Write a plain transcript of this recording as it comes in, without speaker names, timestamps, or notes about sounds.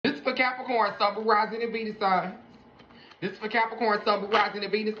Capricorn, Sun, Moon, Rising, and Venus signs. This is for Capricorn, Sun, Moon, Rising,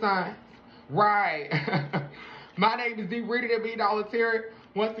 and Venus signs. Right. My name is D. Reader, the MILLIONDOLLATAROT.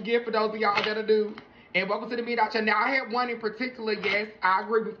 Once again, for those of y'all that are new. And welcome to the MILLIONDOLLATAROT channel. Now, I had one in particular, yes, I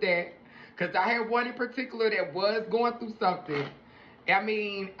agree with that. Because I had one in particular that was going through something. I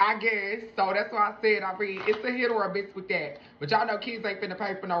mean, I guess. So that's why I said, it's a hit or a miss with that. But y'all know kids ain't finna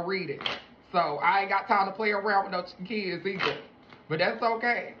pay for no reading. So I ain't got time to play around with no kids either. But that's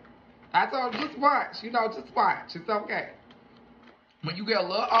okay. I told you, just watch. Just watch. It's okay. When you get a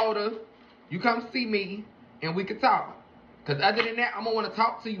little older, you come see me and we can talk. Because other than that, I'm going to want to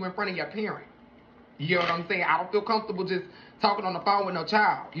talk to you in front of your parent. You know what I'm saying? I don't feel comfortable just talking on the phone with no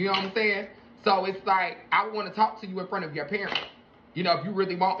child. You know what I'm saying? So it's like, I want to talk to you in front of your parent. You know, if you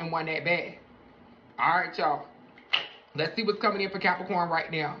really want one that bad. All right, y'all. Let's see what's coming in for Capricorn right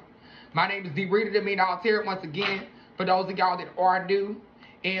now. My name is D. Reader, the MILLIONDOLLATAROT, once again, for those of y'all that are new.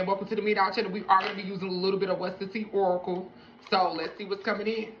 And welcome to the MILLIONDOLLATAROT channel. We are going to be using a little bit of What's the Tea Oracle. So let's see what's coming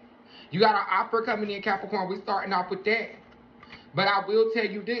in. You got an offer coming in, Capricorn. We're starting off with that. But I will tell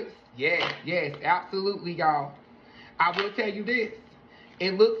you this. Yes, absolutely, y'all. I will tell you this.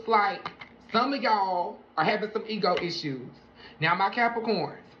 It looks like some of y'all are having some ego issues. Now, my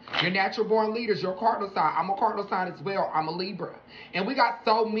Capricorns, your natural born leaders, your cardinal sign. I'm a cardinal sign as well. I'm a Libra. And we got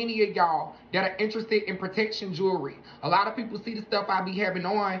so many of y'all that are interested in protection jewelry. A lot of people see the stuff I be having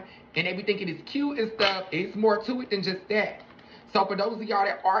on and they be thinking it's cute and stuff. It's more to it than just that. So for those of y'all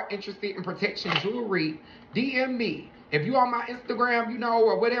that are interested in protection jewelry, DM me. If you on my Instagram,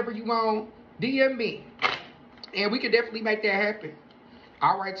 or whatever you want, DM me. And we can definitely make that happen.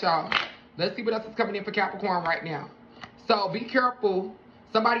 All right, y'all. Let's see what else is coming in for Capricorn right now. So be careful.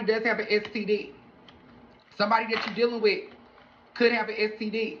 Somebody does have an STD. Somebody that you're dealing with could have an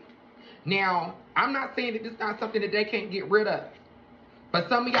STD. Now, I'm not saying that this is not something that they can't get rid of. But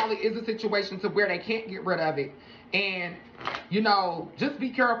some of y'all, it is a situation to where they can't get rid of it. And, just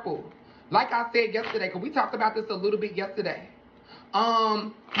be careful. Like I said yesterday, because we talked about this a little bit yesterday.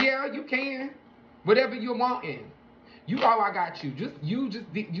 Yeah, you can. Whatever you're wanting. I got you. You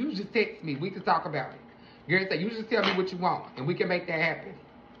just text me. We can talk about it. You just tell me what you want, and we can make that happen.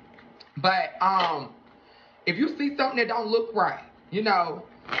 But if you see something that don't look right,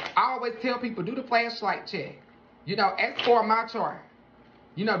 I always tell people, do the flashlight check. Ask for my chart.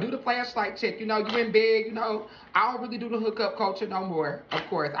 Do the flashlight check. You in bed, I don't really do the hookup culture no more. Of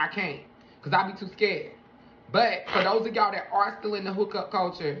course, I can't, because I be too scared. But for those of y'all that are still in the hookup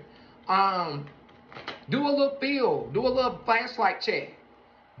culture, do a little feel. Do a little flashlight check.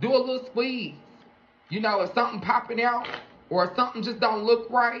 Do a little squeeze. If something popping out, or if something just don't look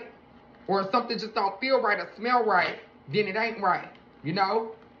right, or if something just don't feel right or smell right, then it ain't right.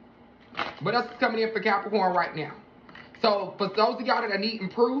 But that's coming in for Capricorn right now. So for those of y'all that are needing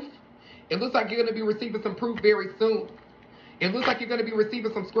proof, it looks like you're going to be receiving some proof very soon. It looks like you're going to be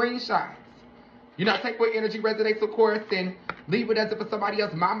receiving some screenshots. Take what energy resonates, of course, and leave it as if it's somebody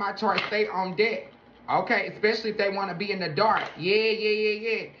else. My chart, stay on deck. Okay, especially if they want to be in the dark.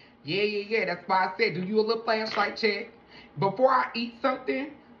 Yeah. That's why I said, do you a little flashlight check. Before I eat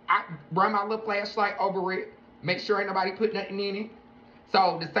something, I run my little flashlight over it. Make sure ain't nobody put nothing in it.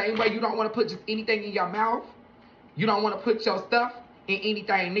 So the same way you don't want to put just anything in your mouth, you don't want to put your stuff in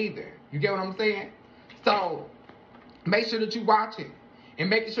anything neither. You get what I'm saying? So make sure that you watching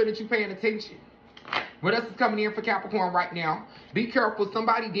and making sure that you paying attention. What else is coming in for Capricorn right now? Be careful.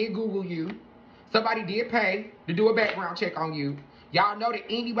 Somebody did Google you. Somebody did pay to do a background check on you. Y'all know that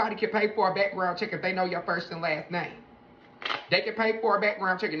anybody can pay for a background check if they know your first and last name. They can pay for a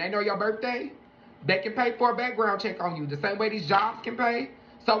background check and they know your birthday. They can pay for a background check on you. The same way these jobs can pay,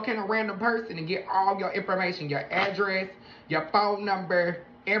 so can a random person, and get all your information, your address, your phone number,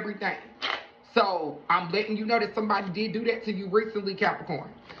 everything. So I'm letting you know that somebody did do that to you recently, Capricorn.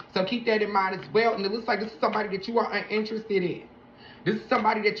 So keep that in mind as well. And it looks like this is somebody that you are uninterested in. This is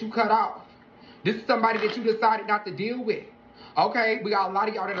somebody that you cut off. This is somebody that you decided not to deal with. Okay, we got a lot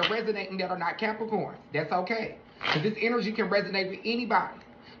of y'all that are resonating that are not Capricorns. That's okay. Because this energy can resonate with anybody.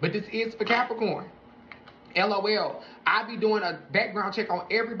 But this is for Capricorn. LOL. I be doing a background check on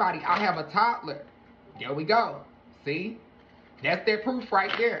everybody. I have a toddler. There we go. See? That's their proof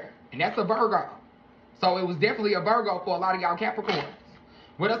right there. And that's a Virgo. So it was definitely a Virgo for a lot of y'all Capricorns.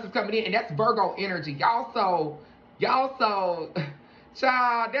 What else is coming in? And that's Virgo energy. Y'all so,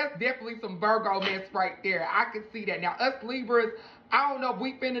 child, that's definitely some Virgo mess right there. I can see that. Now, us Libras, I don't know if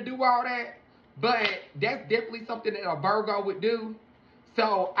we finna do all that, but that's definitely something that a Virgo would do.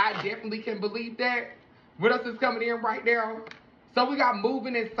 So I definitely can believe that. What else is coming in right now? So we got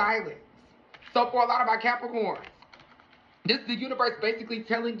moving in silence. So for a lot of our Capricorns, This is the universe basically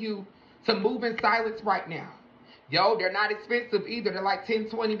telling you to move in silence right now. Yo, they're not expensive either. They're like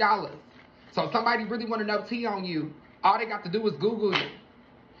 $10, $20. So if somebody really want to know tea on you, all they got to do is Google you.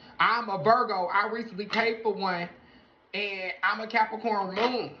 I'm a Virgo. I recently paid for one. And I'm a Capricorn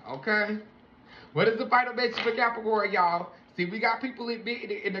moon, okay? What is the final message for Capricorn, y'all? See, we got people in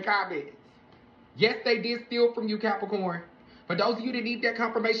the comments. Yes, they did steal from you, Capricorn. For those of you that need that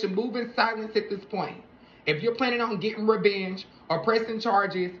confirmation, move in silence at this point. If you're planning on getting revenge or pressing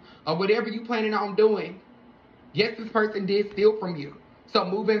charges or whatever you're planning on doing, yes, this person did steal from you. So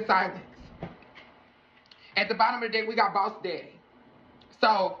move in silence. At the bottom of the deck, we got Boss Daddy.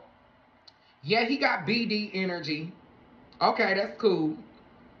 So, yeah, he got BD energy. Okay, that's cool.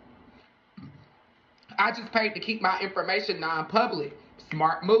 I just paid to keep my information non-public.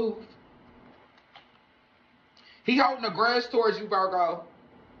 Smart move. He holding a grudge towards you, Virgo.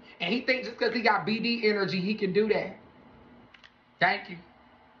 And he thinks just because he got BD energy, he can do that. Thank you.